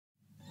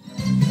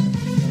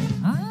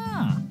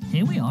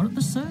here we are at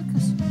the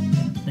circus.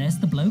 There's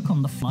the bloke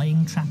on the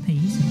flying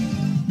trapeze,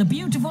 the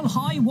beautiful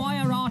high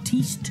wire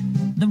artiste,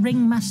 the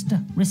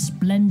ringmaster,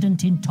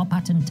 resplendent in top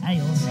hat and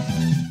tails,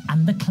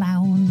 and the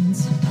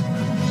clowns.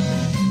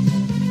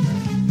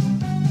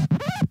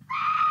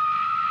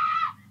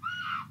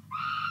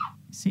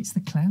 See, it's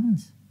the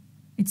clowns.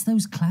 It's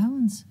those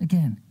clowns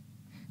again.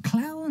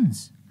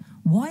 Clowns.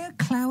 Why are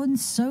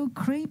clowns so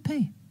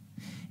creepy?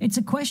 It's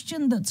a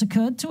question that's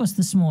occurred to us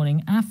this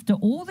morning after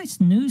all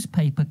this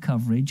newspaper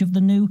coverage of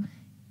the new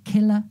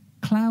killer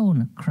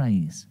clown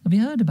craze. Have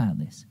you heard about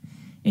this?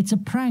 It's a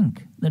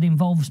prank that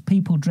involves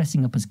people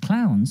dressing up as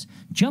clowns,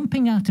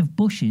 jumping out of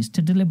bushes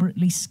to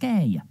deliberately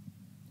scare you,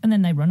 and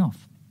then they run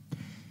off.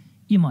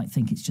 You might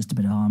think it's just a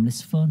bit of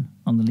harmless fun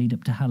on the lead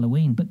up to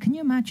Halloween, but can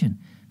you imagine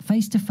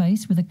face to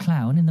face with a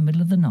clown in the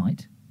middle of the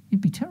night? You'd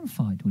be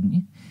terrified, wouldn't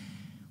you?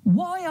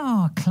 Why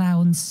are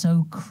clowns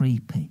so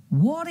creepy?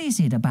 What is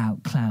it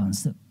about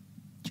clowns that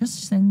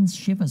just sends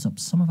shivers up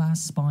some of our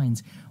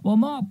spines? Well,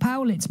 Mark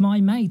Powlett's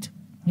my mate.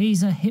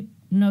 He's a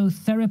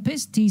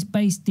hypnotherapist. He's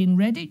based in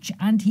Redditch,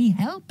 and he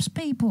helps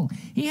people.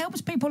 He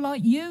helps people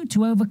like you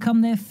to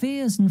overcome their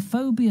fears and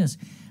phobias.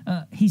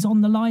 He's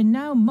on the line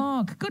now.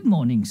 Mark, good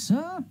morning,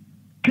 sir.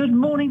 Good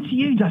morning to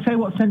you. I tell you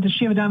what sent a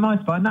shiver down my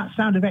spine, that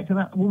sound effect of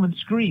that woman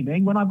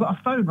screaming when I've got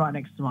a phone right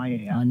next to my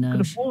ear. I know.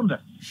 Could have warned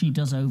us. She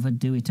does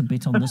overdo it a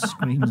bit on the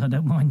screams, I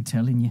don't mind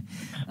telling you.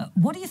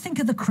 What do you think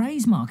of the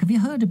craze, Mark? Have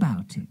you heard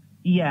about it?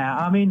 Yeah,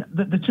 I mean,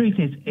 the truth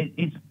is,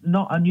 it's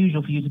not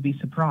unusual for you to be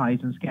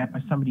surprised and scared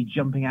by somebody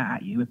jumping out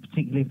at you,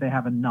 particularly if they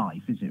have a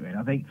knife, is it really?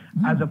 I think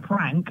as a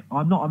prank,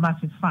 I'm not a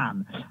massive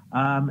fan.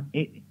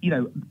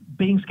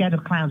 Being scared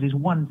of clowns is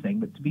one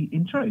thing, but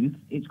in truth,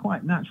 it's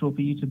quite natural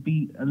for you to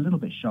be a little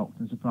bit shocked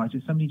and surprised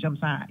if somebody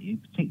jumps out at you,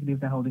 particularly if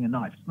they're holding a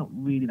knife. It's not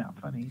really that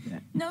funny, is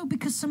it? No,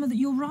 because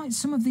you're right,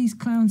 some of these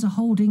clowns are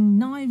holding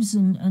knives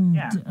and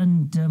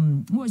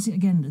what is it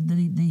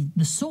again?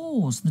 The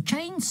saws, the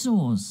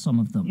chainsaws, some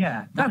of them.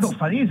 Yeah, that's not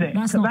funny, is it?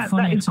 That's not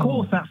funny of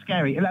course, that's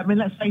scary. I mean,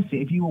 let's face it,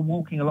 if you were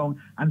walking along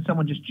and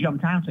someone just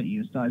jumped out at you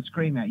and started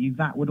screaming at you,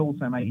 that would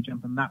also make you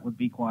jump, and that would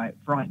be quite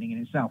frightening in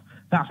itself.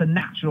 That's a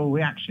natural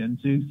reaction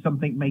to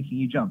something making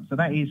you jump. So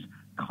that is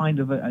kind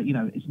of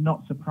it's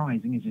not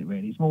surprising, is it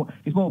really? It's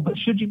more, but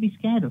should you be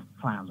scared of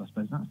clowns, I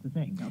suppose? That's the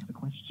thing. That's the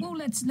question. Well,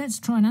 let's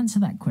try and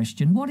answer that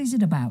question. What is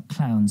it about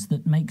clowns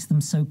that makes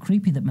them so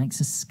creepy, that makes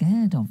us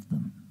scared of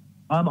them?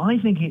 I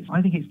think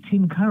it's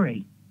Tim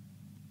Curry,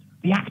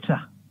 the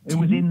actor. It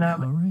was in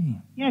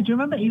Curry. Yeah, do you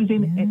remember he was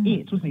in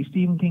It, wasn't he?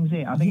 Stephen King's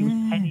It. I think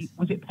it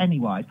was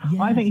Pennywise? Yes.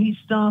 I think he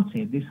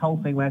started this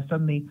whole thing where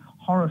suddenly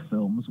horror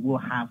films will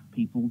have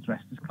people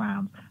dressed as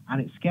clowns,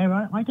 and it's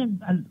scary. I don't,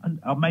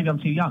 maybe I'm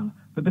too young,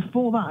 but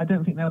before that, I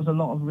don't think there was a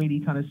lot of really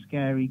kind of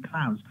scary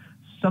clowns.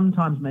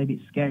 Sometimes maybe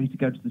it's scary to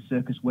go to the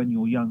circus when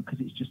you're young because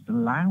it's just a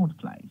loud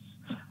place.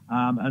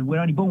 And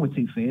we're only born with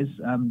two fears,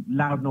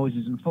 loud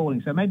noises and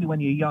falling. So maybe when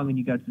you're young and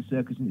you go to the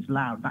circus and it's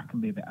loud, that can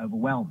be a bit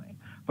overwhelming.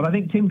 But I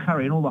think Tim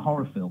Curry and all the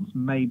horror films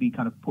maybe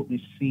kind of put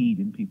this seed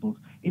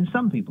in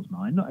some people's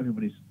mind. Not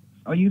everybody's.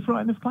 Are you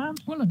frightened of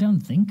clowns? Well, I don't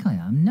think I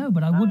am, no,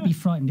 but I would be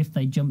frightened if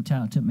they jumped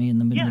out at me in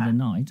the middle of the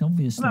night,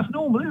 obviously. Well, that's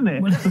normal, isn't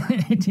it? Well,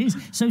 it is.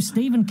 So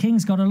Stephen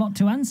King's got a lot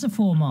to answer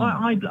for,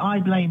 Mark. I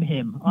blame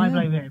him. I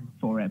blame him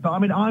for it. But I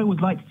mean, I always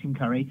liked Tim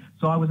Curry,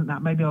 so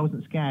maybe I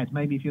wasn't scared.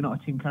 Maybe if you're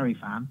not a Tim Curry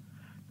fan,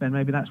 then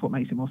maybe that's what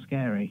makes it more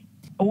scary.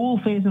 All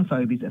fears and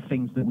phobias are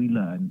things that we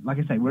learn. Like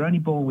I say, we're only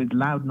born with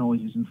loud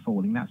noises and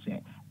falling, that's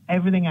it.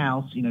 Everything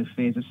else,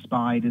 fears of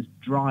spiders,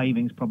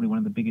 driving is probably one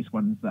of the biggest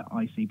ones that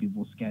I see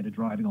people scared of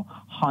driving, or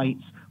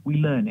heights. We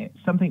learn it.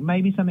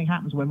 Maybe something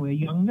happens when we're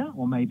younger,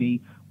 or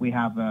maybe we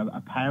have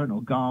a parent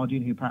or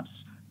guardian who perhaps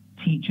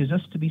teaches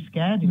us to be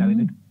scared. In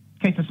the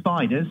case of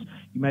spiders,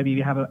 maybe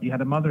you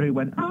had a mother who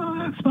went,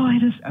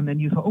 spiders, and then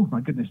you thought, oh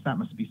my goodness, that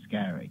must be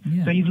scary.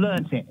 Yeah. So you've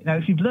learnt it. Now,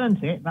 if you've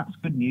learnt it, that's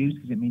good news,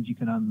 because it means you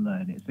can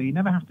unlearn it. So you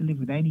never have to live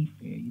with any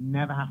fear. You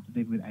never have to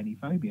live with any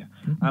phobia,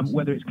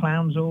 whether it's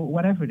clowns or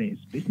whatever it is.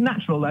 It's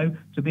natural, though,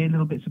 to be a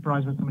little bit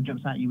surprised when someone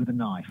jumps at you with a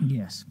knife.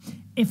 Yes.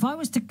 If I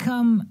was to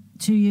come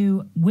to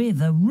you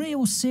with a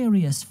real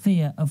serious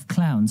fear of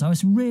clowns, I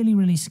was really,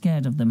 really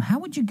scared of them, how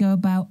would you go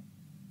about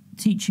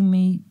teaching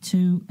me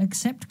to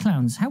accept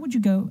clowns? How would you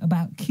go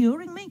about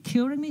curing me?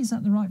 Curing me, is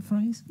that the right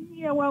phrase?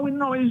 Yeah, well, we're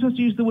not really supposed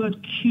to use the word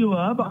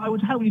cure, but I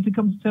would help you to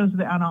come to terms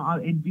with it.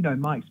 And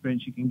in my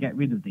experience, you can get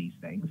rid of these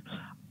things.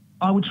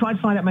 I would try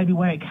to find out maybe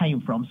where it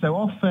came from. So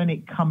often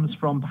it comes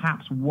from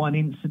perhaps one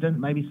incident,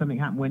 maybe something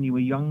happened when you were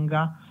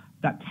younger.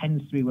 That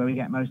tends to be where we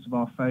get most of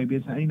our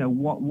phobias. And,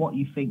 what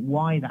you think,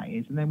 why that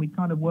is, and then we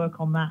kind of work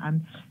on that.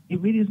 And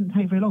it really doesn't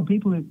take very long.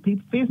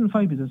 Fears and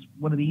phobias is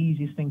one of the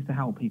easiest things to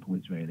help people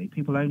with, really.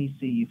 People only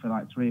see you for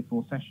like 3 or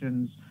 4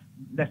 sessions,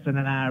 less than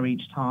an hour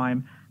each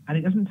time. And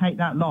it doesn't take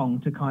that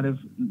long to kind of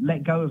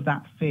let go of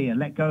that fear,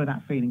 let go of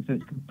that feeling, so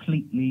it's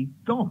completely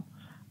gone.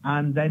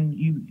 And then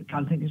you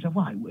kind of think to yourself,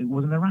 well, it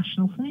wasn't a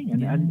rational thing.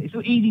 And, Yeah. and it's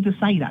so easy to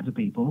say that to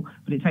people,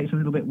 but it takes a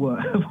little bit of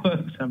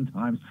work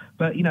sometimes.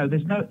 But,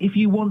 if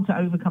you want to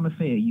overcome a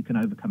fear, you can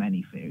overcome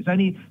any fear. It's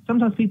only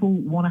sometimes people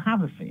want to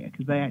have a fear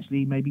because they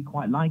actually maybe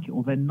quite like it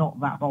or they're not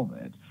that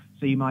bothered.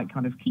 So you might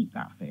kind of keep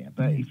that fear.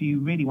 But if you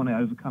really want to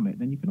overcome it,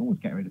 then you can always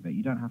get rid of it.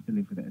 You don't have to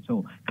live with it at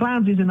all.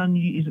 Clowns is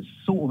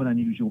sort of an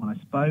unusual one, I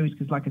suppose,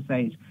 because like I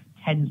say, it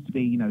tends to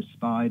be,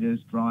 spiders,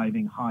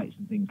 driving, heights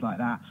and things like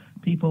that.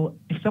 People,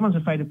 if someone's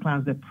afraid of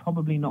clowns, they're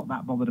probably not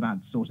that bothered about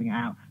sorting it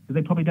out because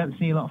they probably don't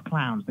see a lot of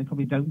clowns. They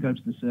probably don't go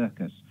to the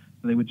circus,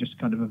 so they would just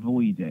kind of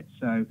avoid it.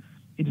 So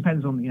it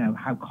depends on,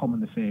 how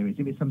common the fear is.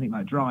 If it's something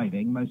like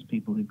driving, most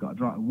people who've got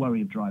a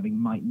worry of driving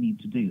might need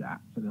to do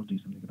that, so they'll do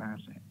something about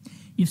it.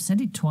 You've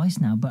said it twice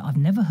now, but I've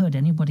never heard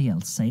anybody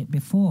else say it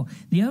before.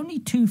 The only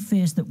two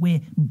fears that we're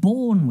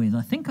born with,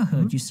 I think I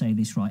heard you say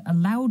this right, are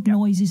loud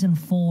noises and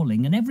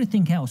falling, and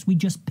everything else we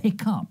just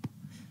pick up.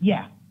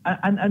 Yeah,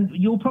 and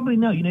you'll probably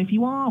know, if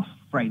you are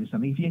afraid of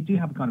something, if you do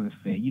have a kind of a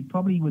fear, you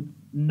probably would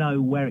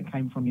know where it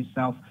came from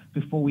yourself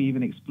before we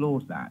even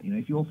explored that.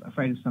 If you're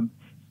afraid of something,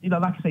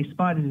 like I say,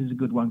 spiders is a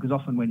good one because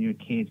often when you're a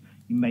kid,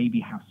 you maybe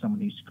have someone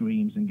who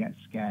screams and gets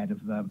scared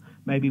of them.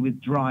 Maybe with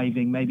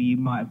driving, maybe you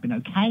might have been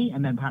okay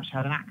and then perhaps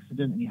had an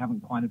accident and you haven't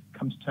quite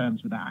come to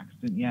terms with that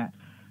accident yet.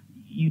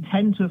 You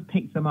tend to have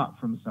picked them up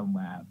from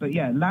somewhere. But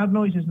yeah, loud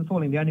noises and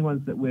falling, the only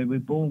ones that we're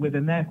born with,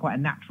 and they're quite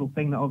a natural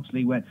thing that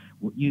obviously when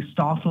you're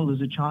startled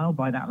as a child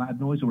by that loud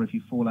noise, or if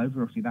you fall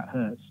over, obviously that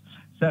hurts.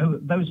 So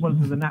those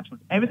ones are the natural.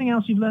 Everything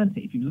else you've learned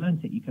it. If you've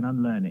learned it, you can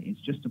unlearn it. It's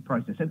just a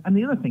process. And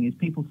the other thing is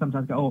people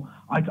sometimes go,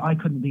 I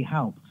couldn't be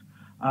helped.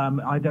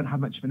 I don't have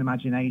much of an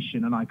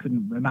imagination and I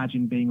couldn't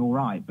imagine being all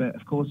right. But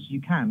of course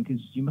you can,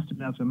 because you must have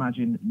been able to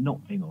imagine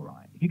not being all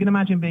right. If you can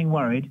imagine being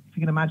worried, if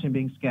you can imagine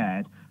being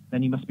scared,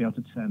 then you must be able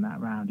to turn that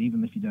around,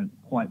 even if you don't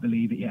quite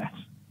believe it yet.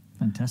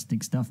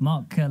 Fantastic stuff.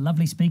 Mark,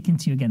 lovely speaking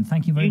to you again.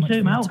 Thank you very much for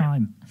your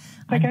time.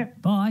 Take care.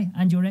 Bye,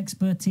 and your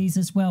expertise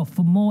as well.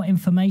 For more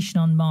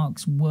information on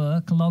Mark's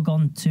work, log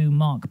on to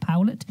Mark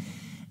Powlett.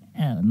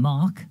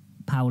 Mark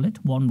Powlett,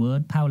 one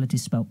word. Powlett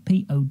is spelled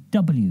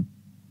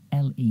Powlett.co.uk.